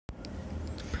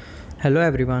Hello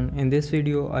everyone, in this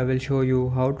video I will show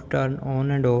you how to turn on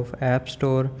and off App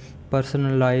Store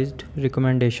personalized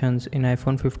recommendations in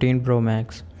iPhone 15 Pro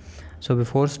Max. So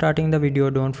before starting the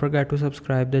video, don't forget to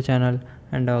subscribe the channel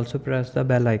and also press the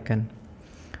bell icon.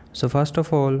 So first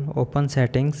of all, open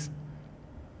settings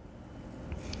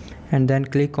and then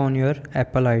click on your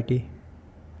Apple ID.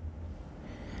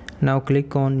 Now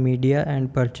click on media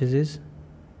and purchases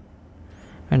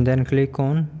and then click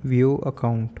on view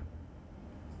account.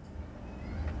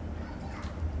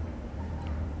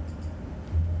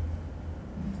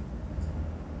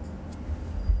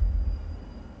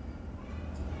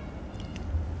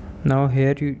 Now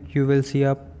here you will see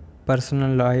a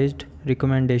personalized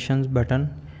recommendations button.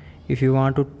 If you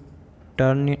want to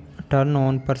turn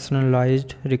on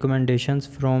personalized recommendations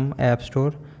from App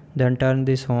Store, then turn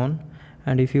this on,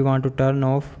 and if you want to turn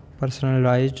off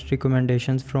personalized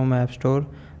recommendations from App Store,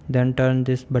 then turn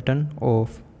this button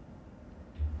off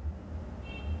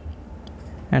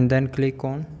and then click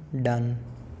on done.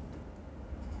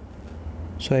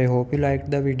 So I hope you liked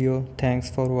the video.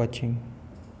 Thanks for watching.